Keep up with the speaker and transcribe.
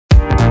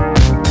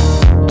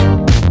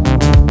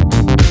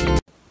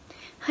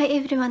Hi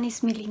everyone,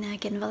 it's Milena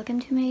again. Welcome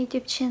to my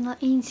YouTube channel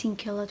and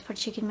thank you a lot for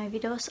checking my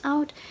videos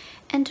out.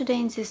 And today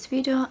in this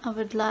video I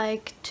would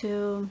like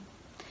to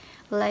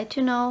let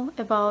you know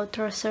about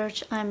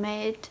research I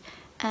made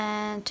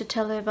and to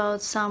tell you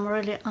about some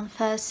really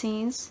unfair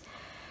scenes.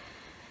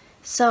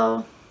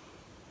 So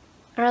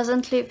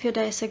recently, a few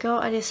days ago,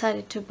 I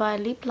decided to buy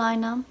lip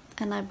liner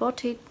and I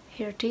bought it.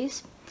 Here it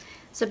is.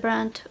 The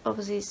brand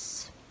of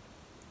this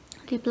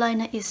lip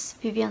liner is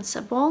Vivienne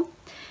Sabo.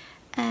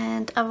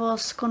 And I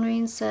was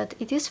convinced that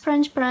it is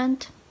French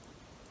brand.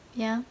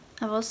 Yeah,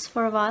 I was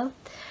for a while.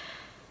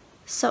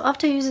 So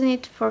after using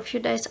it for a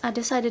few days, I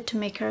decided to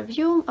make a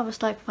review. I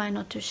was like, why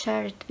not to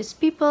share it with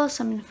people,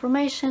 some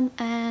information.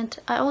 And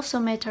I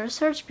also made a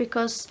research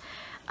because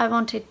I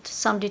wanted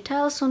some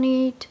details on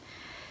it.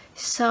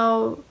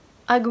 So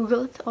I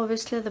googled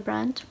obviously the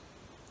brand,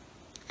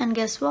 and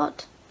guess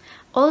what?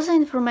 All the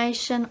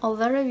information, all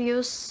the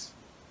reviews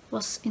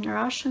was in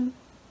Russian,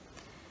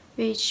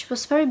 which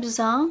was very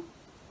bizarre.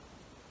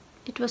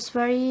 It was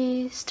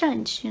very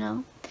strange, you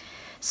know.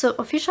 So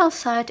official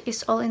site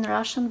is all in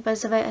Russian. By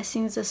the way, I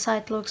think the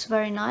site looks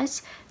very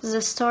nice.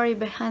 The story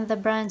behind the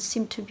brand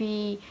seemed to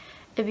be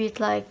a bit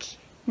like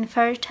in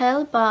fairy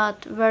tale,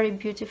 but very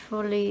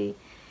beautifully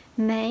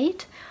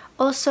made.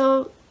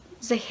 Also,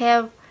 they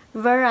have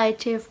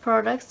variety of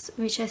products,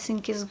 which I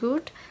think is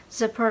good.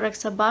 The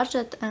products are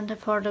budget and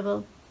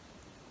affordable.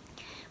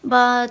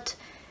 But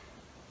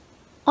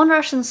on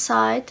Russian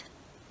side,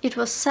 it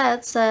was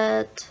said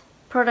that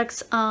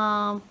products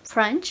are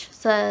French,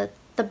 that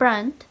the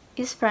brand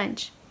is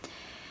French.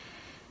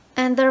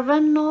 And there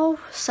were no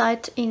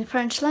site in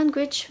French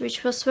language,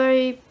 which was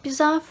very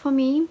bizarre for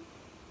me.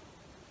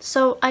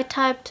 So I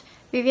typed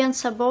Vivienne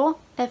Sabo,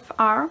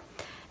 FR,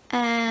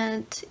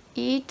 and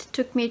it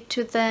took me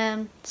to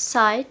the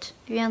site,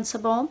 Vivienne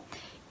Sabo,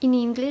 in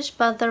English,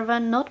 but there were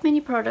not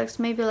many products,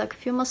 maybe like a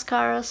few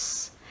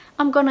mascaras.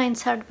 I'm gonna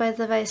insert, by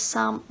the way,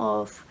 some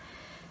of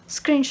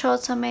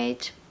screenshots I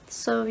made,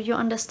 so you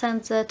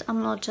understand that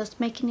I'm not just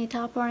making it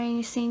up or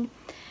anything.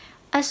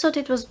 I thought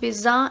it was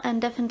bizarre,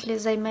 and definitely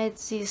they made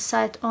this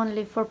site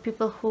only for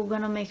people who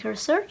gonna make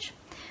research.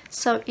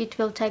 So it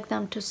will take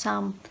them to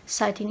some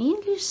site in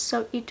English,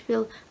 so it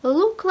will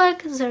look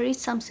like there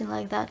is something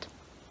like that.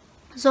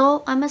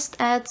 So I must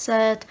add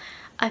that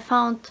I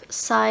found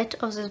site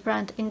of this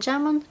brand in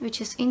German,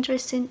 which is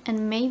interesting,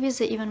 and maybe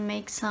they even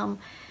make some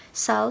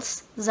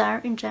sales there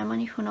in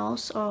Germany, who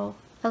knows, or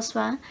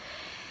elsewhere.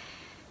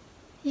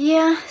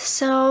 Yeah,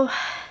 so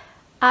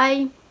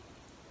I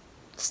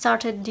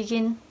started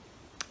digging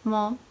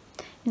more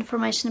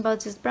information about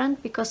this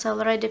brand because I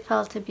already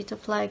felt a bit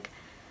of like,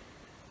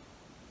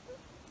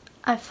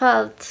 I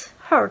felt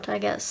hurt, I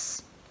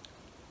guess.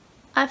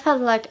 I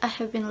felt like I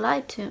have been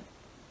lied to.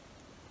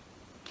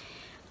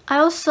 I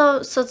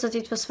also thought that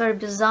it was very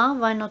bizarre.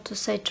 Why not to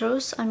say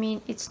truth? I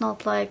mean, it's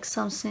not like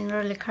something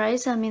really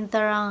crazy. I mean,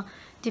 there are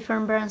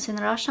different brands in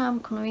Russia, I'm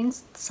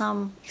convinced,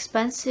 some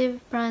expensive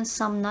brands,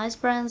 some nice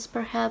brands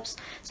perhaps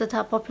that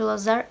are popular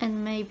there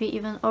and maybe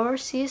even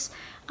overseas.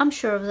 I'm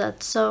sure of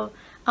that. So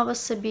I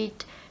was a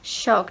bit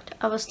shocked.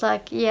 I was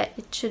like, yeah,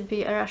 it should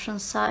be a Russian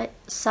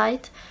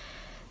site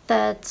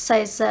that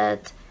says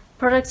that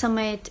products are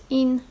made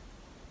in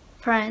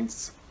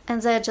France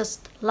and they're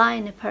just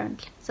lying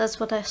apparently. That's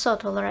what I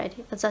thought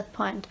already at that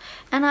point.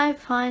 And I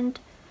find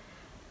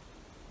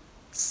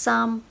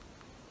some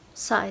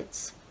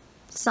sites,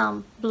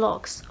 some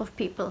blogs of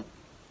people,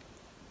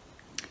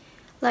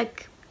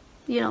 like,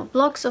 you know,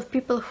 blogs of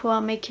people who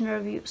are making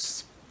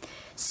reviews.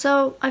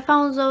 So I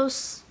found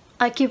those.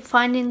 I keep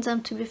finding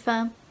them, to be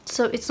fair.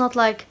 So it's not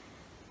like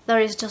there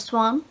is just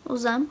one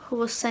of them who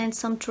was saying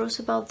some truth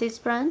about this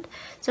brand.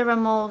 There are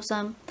more of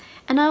them.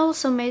 And I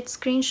also made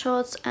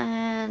screenshots,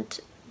 and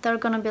they're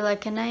gonna be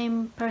like a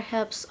name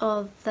perhaps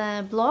of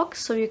the blog,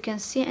 so you can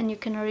see and you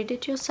can read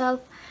it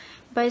yourself.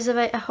 By the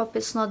way, I hope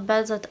it's not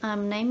bad that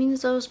I'm naming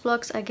those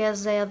blogs. I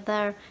guess they are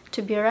there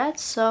to be read,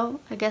 so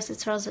I guess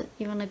it's rather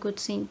even a good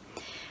thing.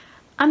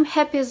 I'm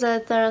happy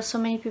that there are so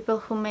many people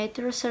who made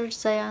the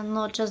research. They are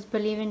not just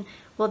believing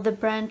what the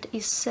brand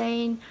is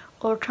saying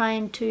or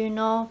trying to, you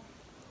know,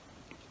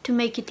 to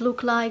make it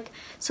look like.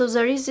 So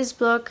there is this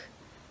blog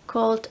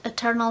called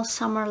Eternal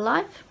Summer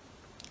Life,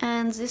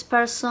 and this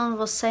person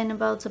was saying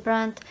about the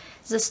brand.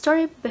 The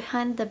story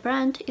behind the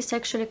brand is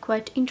actually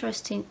quite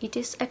interesting. It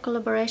is a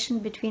collaboration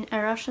between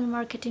a Russian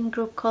marketing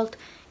group called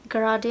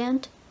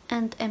Gradient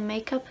and a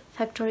makeup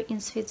factory in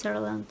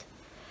Switzerland.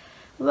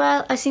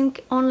 Well, I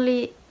think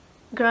only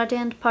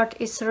Gradient part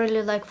is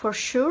really like for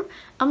sure.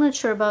 I'm not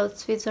sure about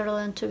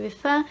Switzerland, to be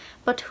fair,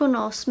 but who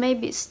knows,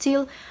 maybe.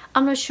 Still,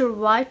 I'm not sure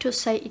why to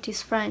say it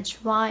is French.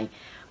 Why?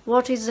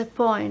 What is the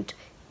point?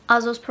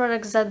 Are those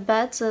products that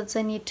bad that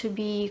they need to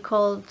be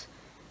called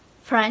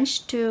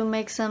French to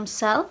make them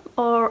sell?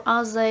 Or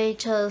are they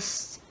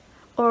just,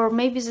 or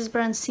maybe this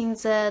brand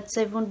thinks that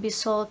they won't be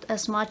sold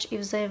as much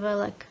if they were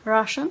like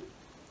Russian?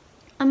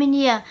 I mean,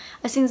 yeah,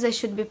 I think they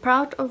should be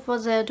proud of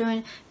what they're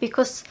doing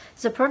because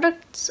the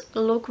products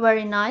look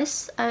very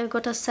nice. I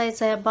gotta say,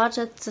 their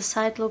budget, the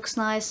site looks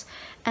nice,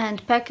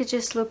 and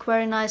packages look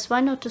very nice.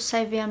 Why not to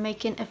say we are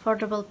making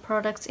affordable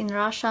products in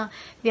Russia,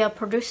 we are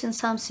producing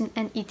something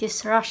and it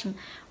is Russian?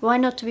 Why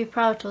not to be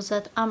proud of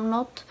that? I'm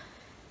not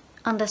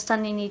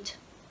understanding it,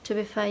 to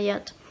be fair,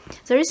 yet.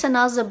 There is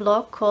another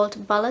blog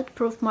called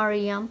Bulletproof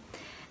Maria,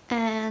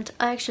 and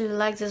I actually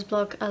like this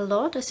blog a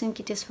lot. I think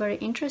it is very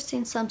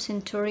interesting,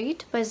 something to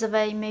read. By the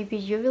way, maybe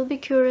you will be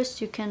curious,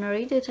 you can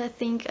read it. I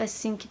think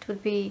it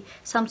would be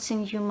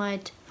something you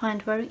might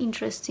find very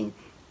interesting.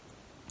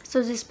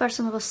 So this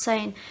person was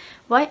saying,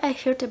 why I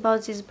heard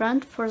about this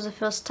brand for the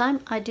first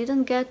time, I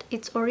didn't get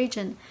its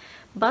origin,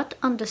 but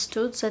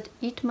understood that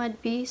it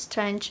might be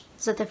strange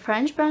that a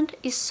French brand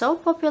is so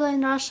popular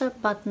in Russia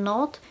but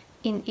not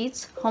in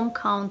its home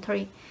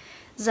country.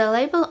 The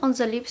label on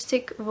the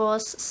lipstick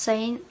was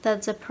saying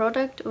that the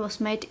product was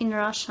made in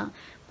Russia,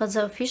 but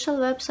the official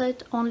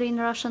website, only in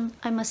Russian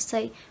I must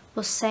say,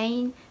 was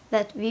saying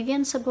that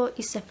Vivienne Sabo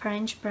is a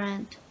French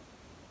brand.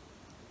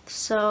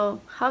 So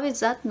how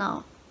is that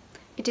now?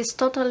 It is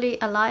totally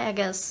a lie, I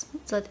guess,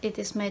 that it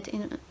is made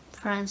in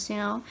France, you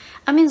know.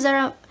 I mean, there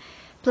are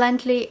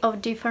plenty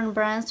of different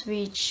brands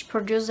which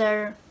produce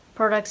their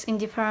products in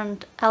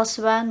different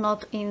elsewhere,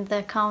 not in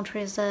the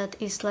countries that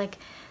is like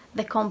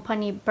the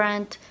company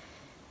brand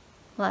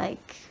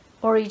like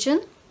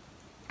origin.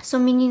 So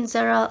meaning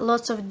there are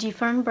lots of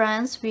different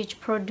brands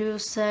which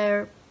produce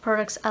their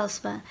products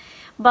elsewhere,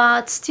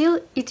 but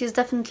still it is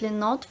definitely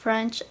not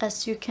French,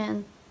 as you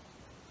can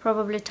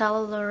probably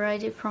tell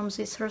already from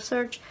this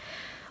research.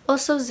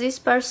 Also, this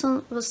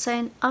person was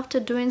saying, after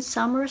doing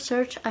some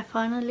research I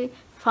finally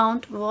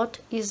found what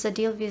is the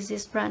deal with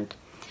this brand.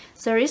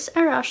 There is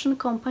a Russian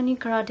company,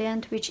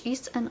 Gradient, which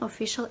is an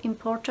official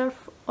importer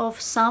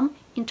of some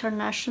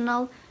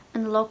international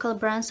and local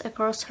brands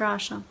across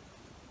Russia.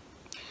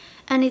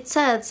 And it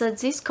said that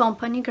this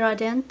company,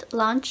 Gradient,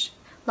 launched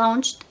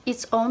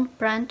its own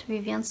brand,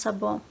 Vivienne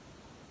Sabo.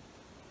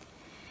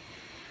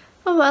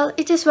 Oh well,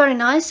 it is very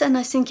nice, and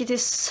I think it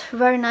is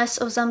very nice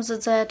of them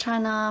that they are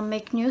trying to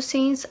make new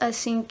things. I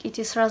think it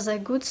is rather a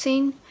good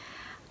thing.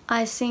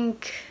 I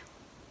think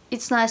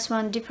it's nice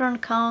when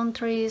different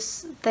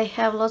countries, they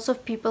have lots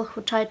of people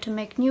who try to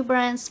make new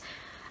brands.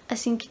 I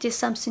think it is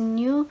something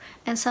new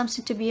and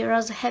something to be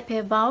rather happy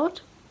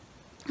about.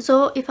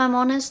 So if I'm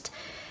honest,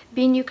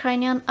 being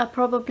Ukrainian, I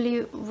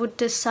probably would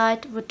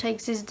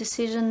take this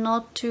decision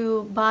not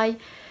to buy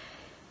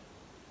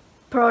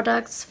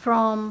products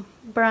from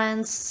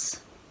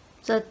brands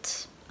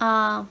that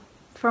are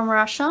from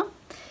Russia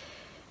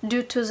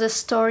due to the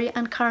story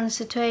and current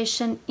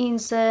situation in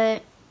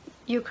the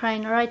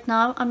Ukraine right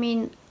now. I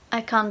mean,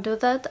 I can't do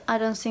that. I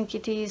don't think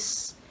it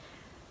is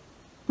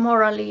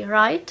morally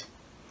right,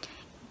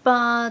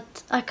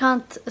 but I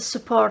can't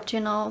support, you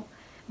know,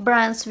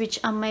 brands which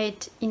are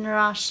made in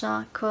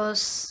Russia,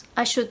 because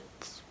I should,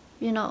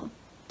 you know,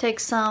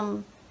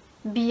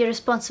 be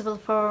responsible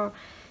for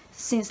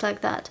things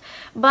like that.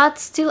 But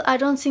still, I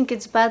don't think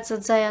it's bad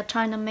that they are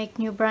trying to make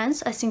new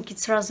brands. I think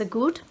it's rather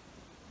good.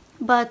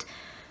 But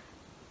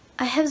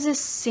I have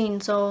this thing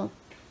though,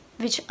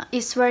 which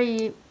is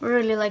really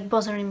like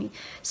bothering me.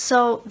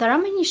 So there are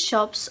many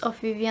shops of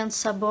Vivienne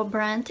Sabo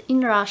brand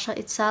in Russia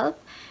itself,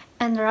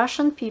 and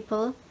Russian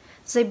people,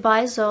 they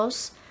buy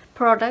those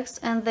products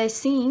and they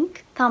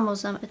think, some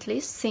of them at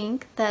least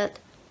think that,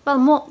 well,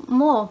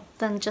 more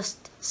than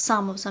just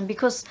some of them,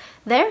 because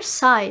their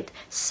site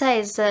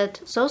says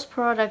that those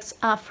products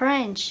are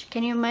French.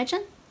 Can you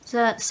imagine?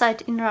 The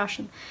site in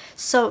Russian.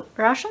 So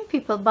Russian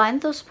people buying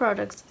those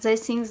products, they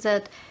think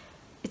that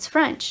it's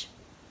French.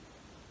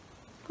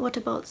 What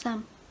about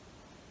them?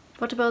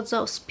 What about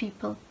those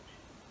people?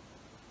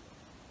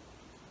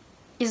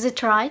 Is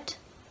it right?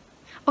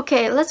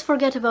 Okay, let's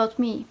forget about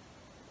me.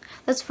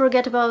 Let's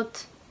forget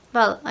about,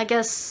 well, I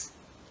guess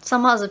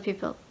some other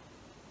people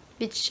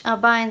which are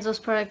buying those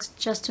products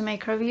just to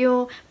make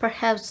review,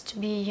 perhaps to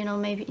be, you know,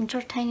 maybe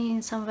entertaining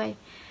in some way.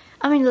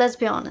 I mean, let's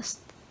be honest.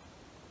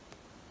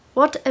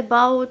 What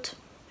about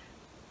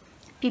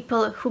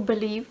people who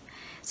believe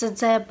that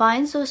they are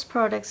buying those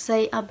products,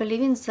 they are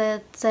believing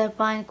that they are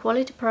buying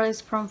quality products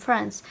from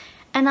France?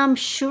 And I'm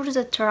sure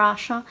that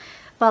Russia,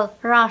 well,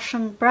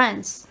 Russian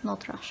brands,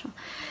 not Russia,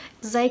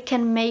 they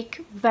can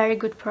make very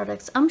good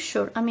products, I'm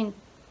sure. I mean,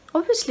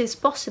 obviously it's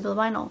possible,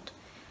 why not?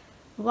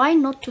 Why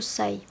not to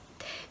say,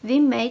 we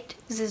made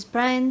this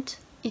brand,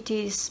 it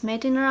is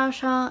made in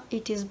Russia,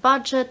 it is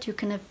budget, you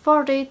can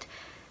afford it,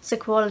 the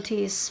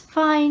quality is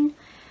fine,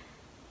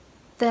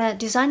 the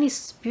design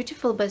is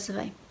beautiful, by the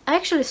way. I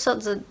actually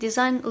thought the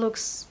design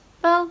looks,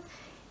 well,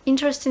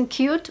 interesting,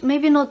 cute,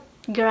 maybe not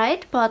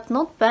great, but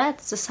not bad.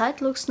 The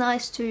site looks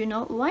nice too, you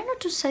know. Why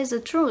not to say the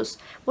truth?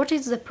 What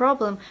is the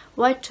problem?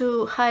 Why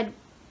to hide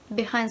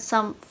behind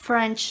some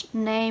French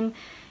name,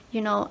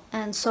 you know,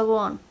 and so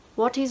on?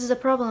 What is the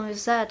problem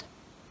with that?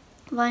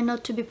 Why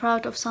not to be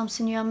proud of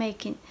something you are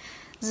making?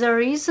 The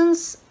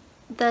reasons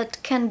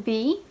that can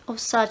be of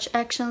such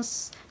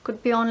actions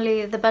Could be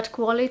only the bad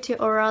quality,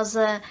 or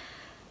rather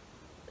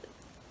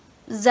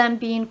them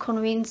being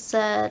convinced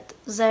that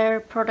their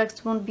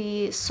products won't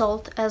be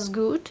sold as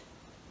good,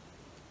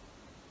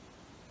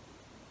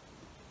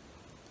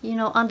 you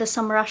know, under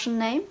some Russian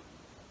name.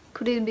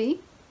 Could it be?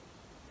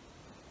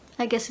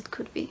 I guess it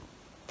could be.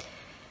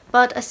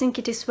 But I think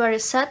it is very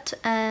sad,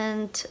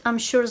 and I'm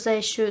sure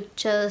they should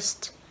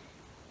just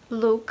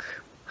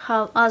look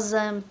how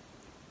other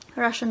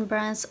Russian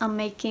brands are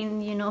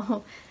making, you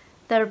know,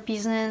 their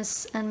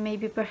business, and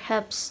maybe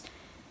perhaps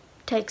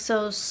take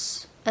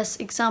those as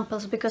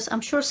examples, because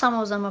I'm sure some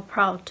of them are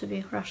proud to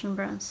be Russian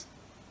brands.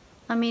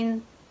 I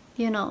mean,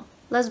 you know,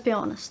 let's be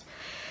honest.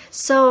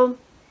 So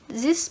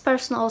this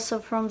person also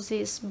from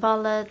this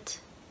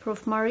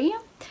Bulletproof Maria,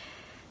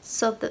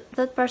 so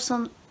that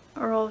person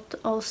wrote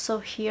also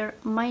here,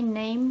 my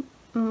new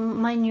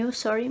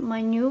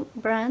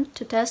brand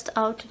to test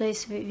out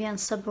today's Vivienne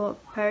Sabo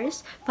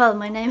Paris. Well,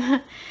 my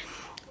name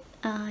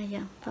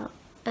yeah, well,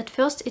 at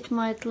first it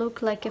might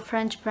look like a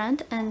French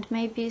brand, and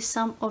maybe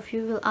some of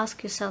you will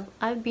ask yourself,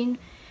 I've been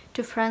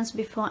to France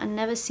before and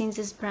never seen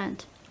this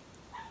brand.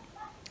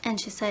 And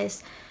she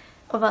says,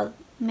 oh well,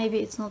 maybe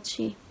it's not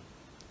she.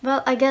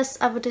 Well, I guess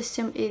I would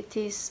assume it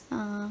is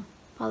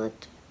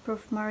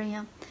Bulletproof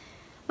Maria.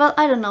 Well,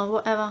 I don't know,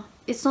 whatever.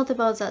 It's not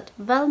about that.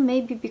 Well,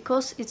 maybe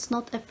because it's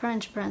not a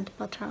French brand,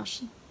 but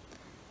Russian,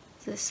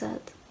 they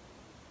said.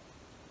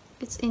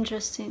 It's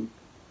interesting.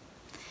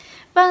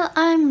 Well,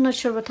 I'm not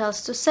sure what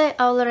else to say.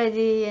 I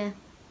already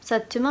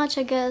said too much,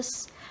 I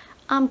guess.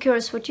 I'm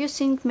curious what you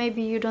think.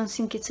 Maybe you don't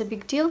think it's a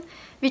big deal,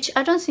 which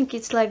I don't think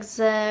it's like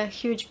the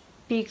huge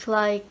big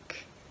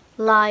like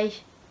lie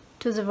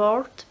to the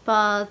world,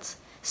 but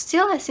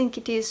still I think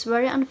it is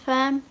very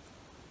unfair,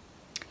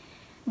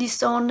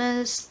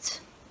 dishonest,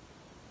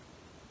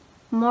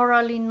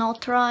 morally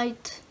not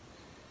right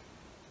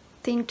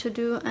thing to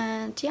do.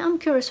 And yeah, I'm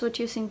curious what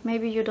you think.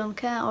 Maybe you don't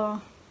care,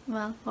 or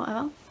well,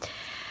 whatever.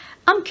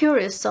 I'm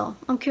curious though,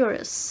 I'm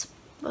curious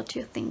what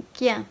you think.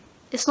 Yeah,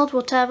 it's not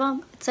whatever,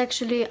 it's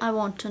actually I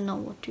want to know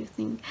what you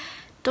think.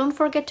 Don't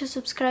forget to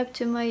subscribe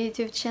to my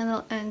YouTube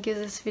channel and give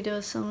this video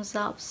a thumbs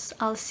up.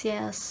 I'll see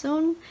you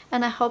soon,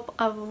 and I hope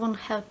I won't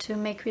have to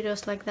make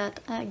videos like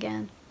that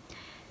again.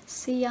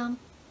 See ya.